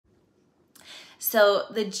So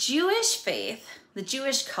the Jewish faith, the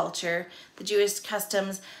Jewish culture, the Jewish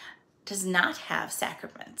customs does not have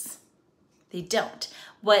sacraments. They don't.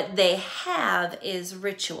 What they have is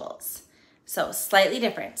rituals. So slightly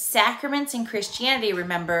different. Sacraments in Christianity,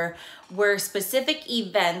 remember, were specific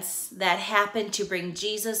events that happened to bring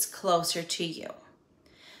Jesus closer to you.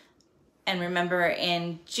 And remember,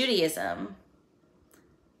 in Judaism,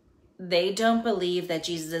 they don't believe that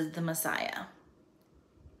Jesus is the Messiah.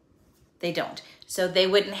 They don't. So they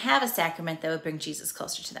wouldn't have a sacrament that would bring Jesus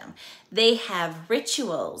closer to them. They have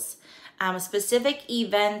rituals, specific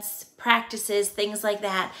events, practices, things like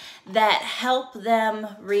that, that help them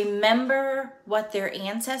remember what their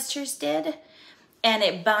ancestors did, and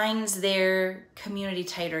it binds their community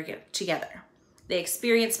tighter together. They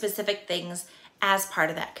experience specific things as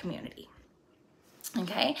part of that community.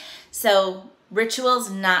 Okay, so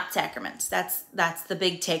rituals, not sacraments. That's the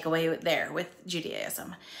big takeaway there with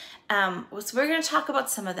Judaism. So we're going to talk about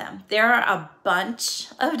some of them. There are a bunch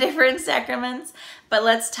of different sacraments, but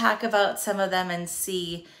let's talk about some of them and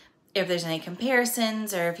see if there's any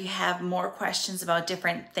comparisons, or if you have more questions about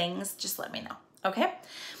different things, just let me know, okay?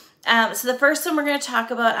 So the first one we're going to talk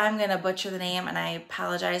about, I'm going to butcher the name and I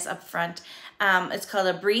apologize up front. It's called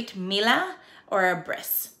a Brit Mila or a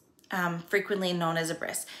bris, frequently known as a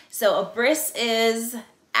bris. So a bris is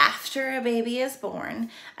after a baby is born.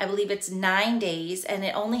 I believe it's 9 days, and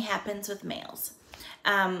it only happens with males.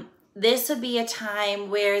 This would be a time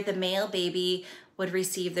where the male baby would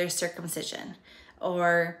receive their circumcision,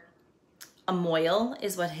 or a moil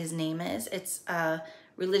is what his name is. It's a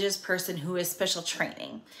religious person who has special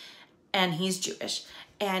training, and he's Jewish,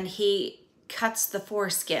 and he cuts the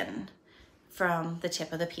foreskin from the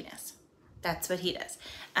tip of the penis. That's what he does.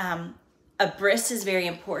 A bris is very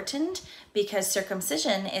important because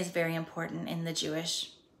circumcision is very important in the Jewish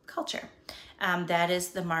culture. That is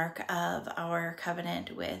the mark of our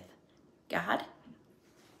covenant with God.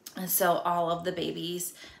 And so all of the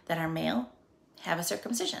babies that are male have a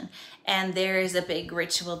circumcision. And there is a big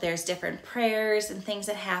ritual. There's different prayers and things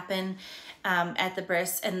that happen at the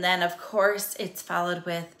bris. And then, of course, it's followed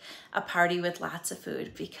with a party with lots of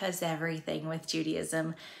food, because everything with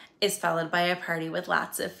Judaism is followed by a party with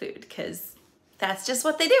lots of food, because that's just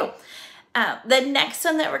what they do. The next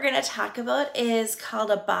one that we're going to talk about is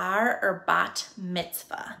called a bar or bat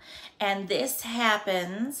mitzvah. And this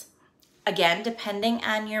happens, again, depending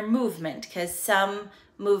on your movement, because some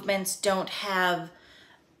movements don't have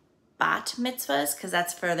bat mitzvahs, because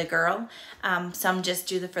that's for the girl. Some just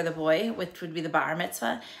do for the boy, which would be the bar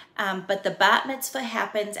mitzvah. But the bat mitzvah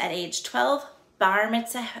happens at age 12. Bar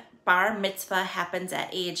mitzvah happens at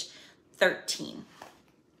age 13.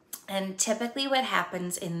 And typically what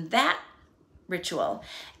happens in that ritual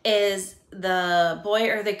is the boy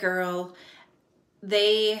or the girl,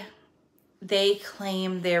 they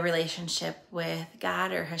claim their relationship with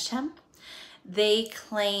God or Hashem. They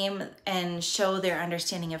claim and show their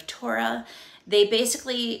understanding of Torah. They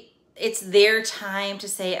basically, it's their time to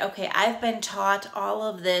say, okay, I've been taught all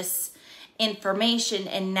of this information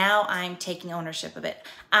and now I'm taking ownership of it.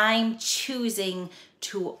 I'm choosing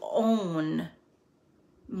to own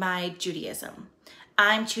my Judaism.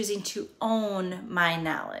 I'm choosing to own my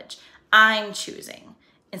knowledge. I'm choosing,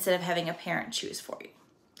 instead of having a parent choose for you.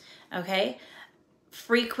 Okay?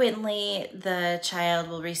 Frequently, the child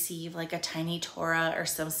will receive like a tiny Torah or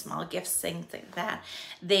some small gifts, things like that.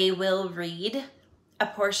 They will read a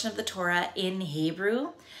portion of the Torah in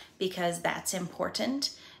Hebrew, because that's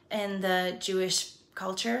important in the Jewish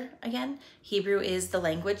culture. Again, Hebrew is the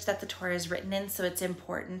language that the Torah is written in, so it's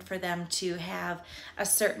important for them to have a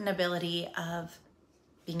certain ability of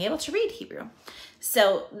being able to read Hebrew.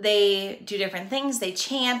 So they do different things. They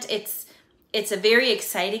chant. It's a very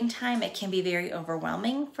exciting time. It can be very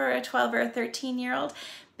overwhelming for a 12 or a 13-year-old,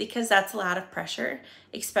 because that's a lot of pressure,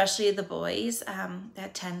 especially the boys.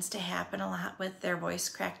 That tends to happen a lot with their voice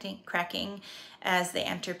cracking as they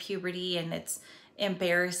enter puberty, and it's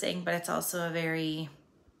embarrassing, but it's also a very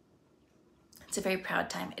proud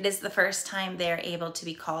time. It is the first time they're able to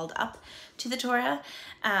be called up to the Torah.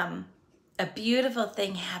 A beautiful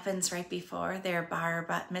thing happens right before their bar or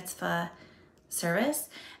bat mitzvah service.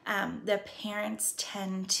 The parents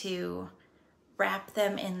tend to wrap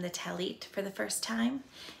them in the talit for the first time,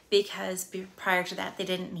 because prior to that they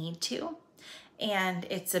didn't need to. And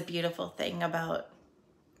it's a beautiful thing about,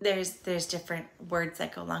 there's different words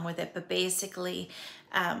that go along with it, but basically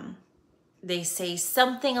they say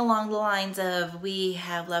something along the lines of, we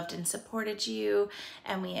have loved and supported you,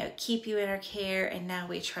 and we keep you in our care, and now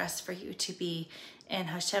we trust for you to be in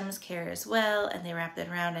Hashem's care as well. And they wrap it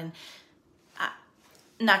around, and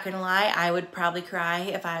Not gonna lie, I would probably cry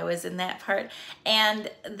if I was in that part.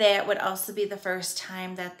 And that would also be the first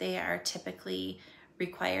time that they are typically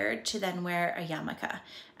required to then wear a yarmulke.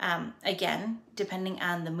 Again, depending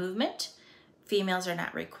on the movement, females are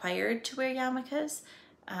not required to wear yarmulkes.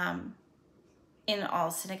 In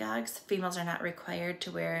all synagogues, females are not required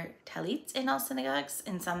to wear talits in all synagogues.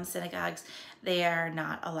 In some synagogues, they are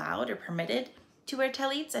not allowed or permitted to wear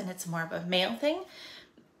talits, and it's more of a male thing.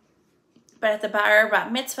 But at the bar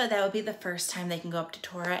bat mitzvah, that would be the first time they can go up to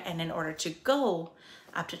Torah, and in order to go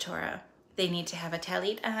up to Torah, they need to have a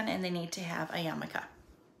talit on and they need to have a yarmulke.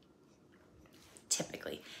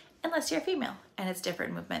 Typically, unless you're a female and it's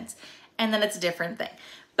different movements, and then it's a different thing.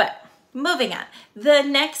 But moving on, the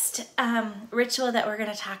next ritual that we're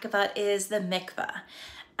going to talk about is the mikvah.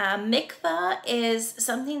 Mikvah is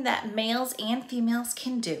something that males and females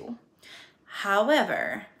can do.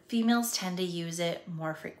 However, females tend to use it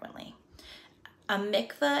more frequently. A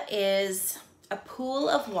mikvah is a pool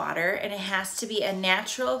of water, and it has to be a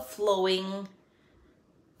natural flowing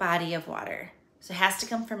body of water. So it has to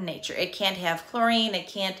come from nature. It can't have chlorine. It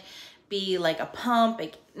can't be like a pump.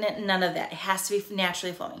 None of that. It has to be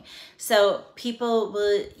naturally flowing. So people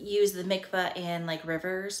will use the mikvah in like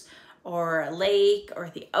rivers or a lake or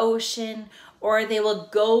the ocean, or they will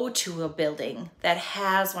go to a building that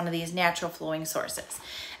has one of these natural flowing sources.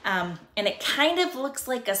 And it kind of looks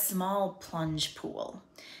like a small plunge pool.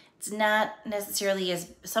 It's not necessarily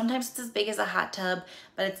sometimes it's as big as a hot tub,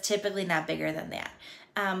 but it's typically not bigger than that.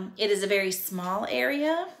 It is a very small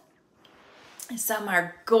area. Some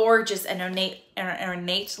are gorgeous and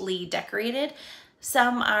ornately decorated.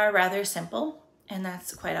 Some are rather simple, and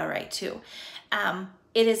that's quite all right too.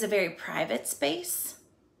 It is a very private space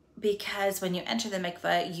because when you enter the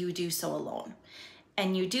mikveh, you do so alone.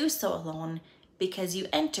 And you do so alone because you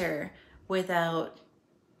enter without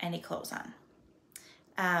any clothes on.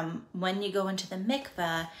 When you go into the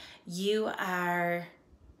mikveh, you are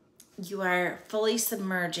fully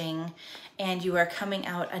submerging and you are coming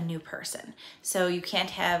out a new person. So you can't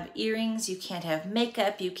have earrings, you can't have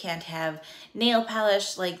makeup, you can't have nail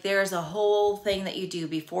polish. Like there's a whole thing that you do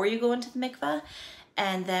before you go into the mikveh.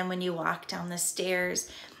 And then when you walk down the stairs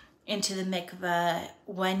into the mikveh,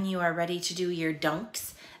 when you are ready to do your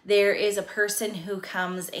dunks, there is a person who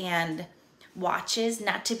comes and watches,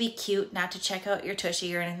 not to be cute, not to check out your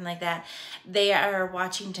tushy or anything like that. They are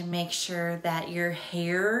watching to make sure that your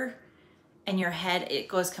hair and your head, it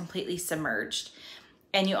goes completely submerged.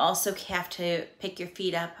 And you also have to pick your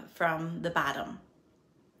feet up from the bottom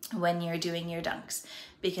when you're doing your dunks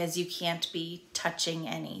because you can't be touching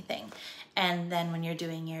anything. And then when you're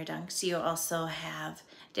doing your dunks, you also have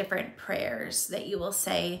different prayers that you will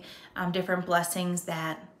say, different blessings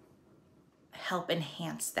that help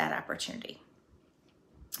enhance that opportunity.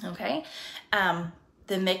 Okay,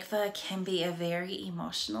 the mikveh can be a very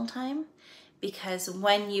emotional time because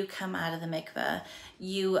when you come out of the mikveh,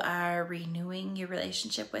 you are renewing your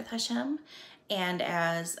relationship with Hashem. And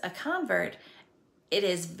as a convert, it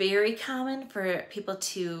is very common for people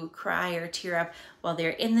to cry or tear up while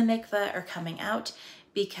they're in the mikveh or coming out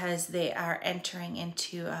because they are entering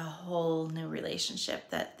into a whole new relationship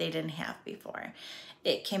that they didn't have before.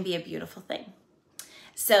 It can be a beautiful thing.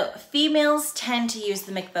 So females tend to use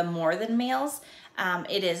the mikveh more than males.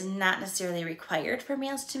 It is not necessarily required for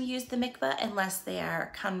males to use the mikveh unless they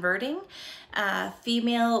are converting.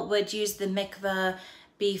 Female would use the mikveh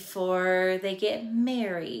before they get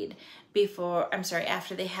married,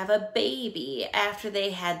 after they have a baby, after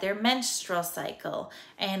they had their menstrual cycle,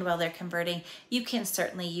 and while they're converting. You can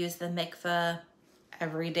certainly use the mikveh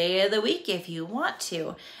every day of the week if you want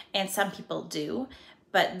to, and some people do.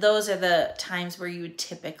 But those are the times where you would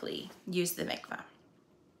typically use the mikveh.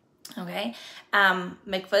 Okay,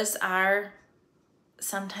 mikvahs are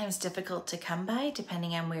sometimes difficult to come by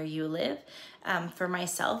depending on where you live. For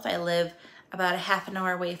myself, I live about a half an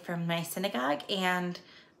hour away from my synagogue, and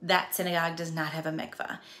that synagogue does not have a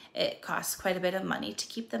mikveh. It costs quite a bit of money to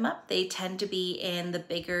keep them up. They tend to be in the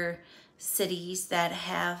bigger cities that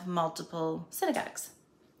have multiple synagogues.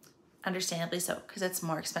 Understandably so, because it's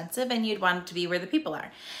more expensive and you'd want it to be where the people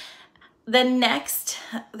are. The next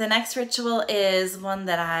ritual is one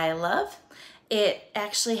that I love. It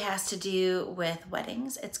actually has to do with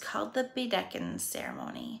weddings. It's called the bedecken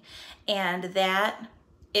ceremony. And that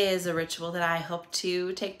is a ritual that I hope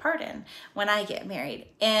to take part in when I get married.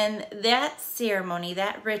 And that ceremony,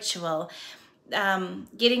 that ritual,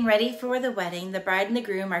 getting ready for the wedding, the bride and the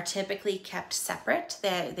groom are typically kept separate.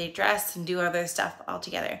 They dress and do other stuff all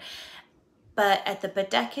together. But at the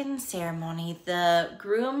bedecken ceremony, the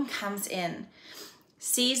groom comes in,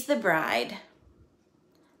 sees the bride,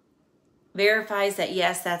 verifies that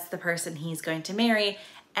yes, that's the person he's going to marry,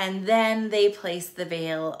 and then they place the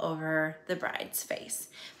veil over the bride's face.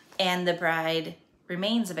 And the bride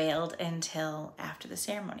remains veiled until after the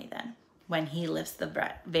ceremony then, when he lifts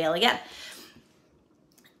the veil again.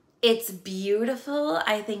 It's beautiful.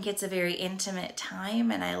 I think it's a very intimate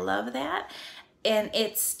time, and I love that. And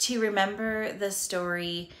it's to remember the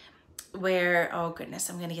story where, oh goodness,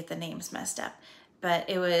 I'm gonna get the names messed up, but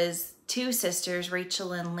it was two sisters,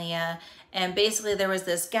 Rachel and Leah, and basically there was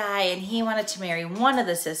this guy and he wanted to marry one of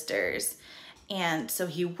the sisters. And so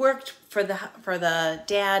he worked for the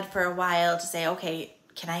dad for a while to say, okay,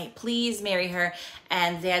 can I please marry her?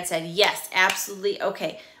 And dad said, yes, absolutely,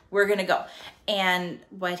 okay, we're gonna go. And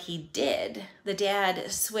what he did, the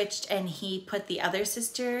dad switched and he put the other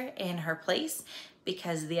sister in her place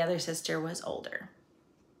because the other sister was older.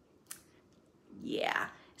 Yeah,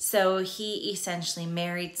 so he essentially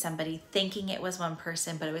married somebody thinking it was one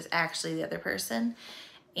person, but it was actually the other person.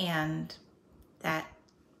 And that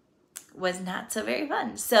was not so very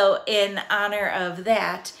fun. So in honor of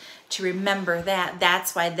that, to remember that,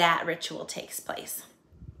 that's why that ritual takes place.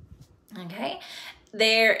 Okay,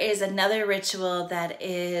 there is another ritual that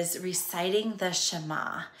is reciting the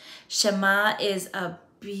Shema. Shema is a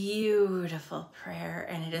beautiful prayer,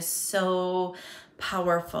 and it is so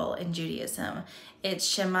powerful in Judaism. It's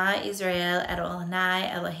Shema Israel Adonai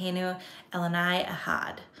Eloheinu Elonai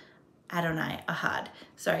Ahad. Adonai Ahad.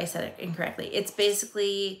 Sorry, I said it incorrectly. It's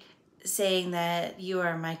basically saying that you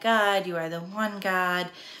are my God, you are the one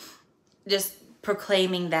God, just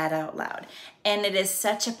proclaiming that out loud. And it is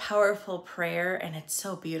such a powerful prayer, and it's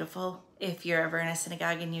so beautiful. If you're ever in a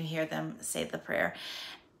synagogue and you hear them say the prayer,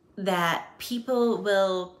 that people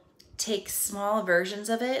will take small versions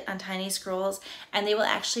of it on tiny scrolls, and they will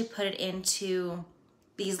actually put it into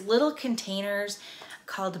these little containers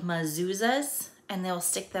called mezuzahs, and they'll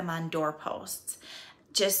stick them on doorposts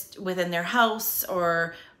just within their house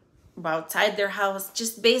or outside their house,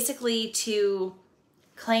 just basically to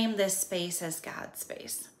claim this space as God's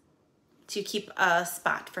space, to keep a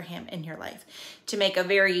spot for him in your life, to make a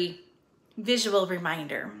very visual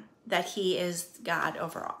reminder that he is God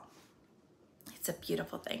overall. It's a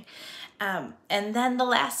beautiful thing. And then the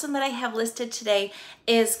last one that I have listed today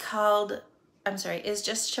is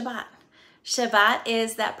just Shabbat. Shabbat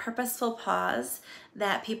is that purposeful pause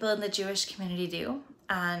that people in the Jewish community do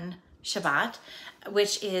on Shabbat,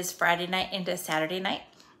 which is Friday night into Saturday night.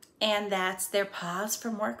 And that's their pause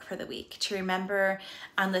from work for the week, to remember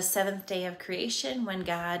on the seventh day of creation when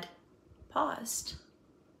God paused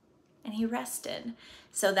and he rested.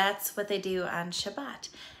 So that's what they do on Shabbat.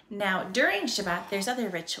 Now, during Shabbat, there's other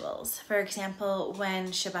rituals. For example, when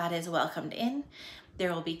Shabbat is welcomed in,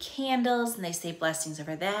 there will be candles and they say blessings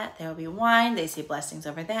over that. There will be wine, they say blessings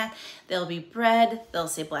over that. There'll be bread, they'll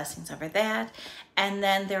say blessings over that. And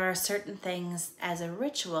then there are certain things as a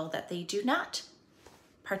ritual that they do not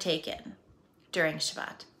partake in during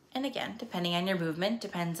Shabbat. And again, depending on your movement,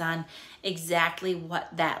 depends on exactly what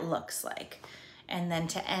that looks like. And then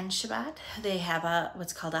to end Shabbat, they have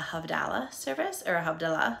what's called a Havdalah service, or a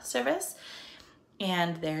Havdalah service.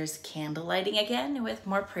 And there's candle lighting again with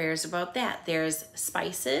more prayers about that. There's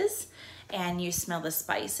spices, and you smell the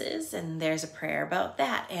spices, and there's a prayer about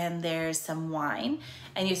that. And there's some wine,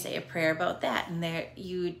 and you say a prayer about that. And there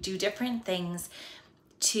you do different things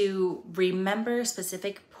to remember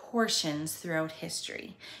specific portions throughout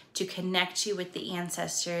history, to connect you with the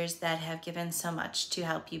ancestors that have given so much to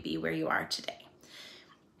help you be where you are today.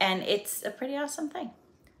 And it's a pretty awesome thing.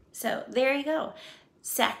 So there you go.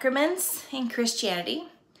 Sacraments in Christianity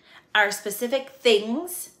are specific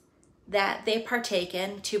things that they partake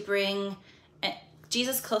in to bring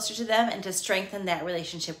Jesus closer to them and to strengthen that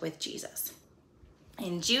relationship with Jesus.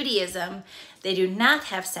 In Judaism, they do not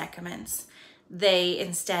have sacraments. They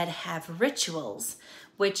instead have rituals,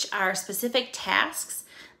 which are specific tasks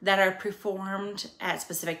that are performed at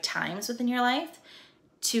specific times within your life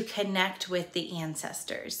to connect with the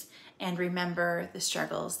ancestors and remember the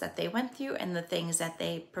struggles that they went through and the things that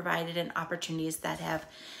they provided and opportunities that have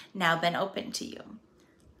now been open to you.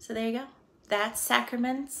 So there you go. That's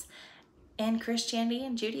sacraments in Christianity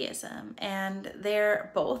and Judaism. And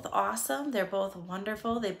they're both awesome. They're both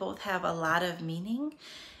wonderful. They both have a lot of meaning.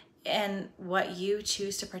 And what you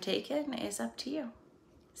choose to partake in is up to you.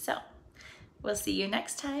 So we'll see you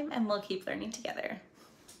next time, and we'll keep learning together.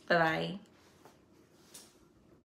 Bye-bye.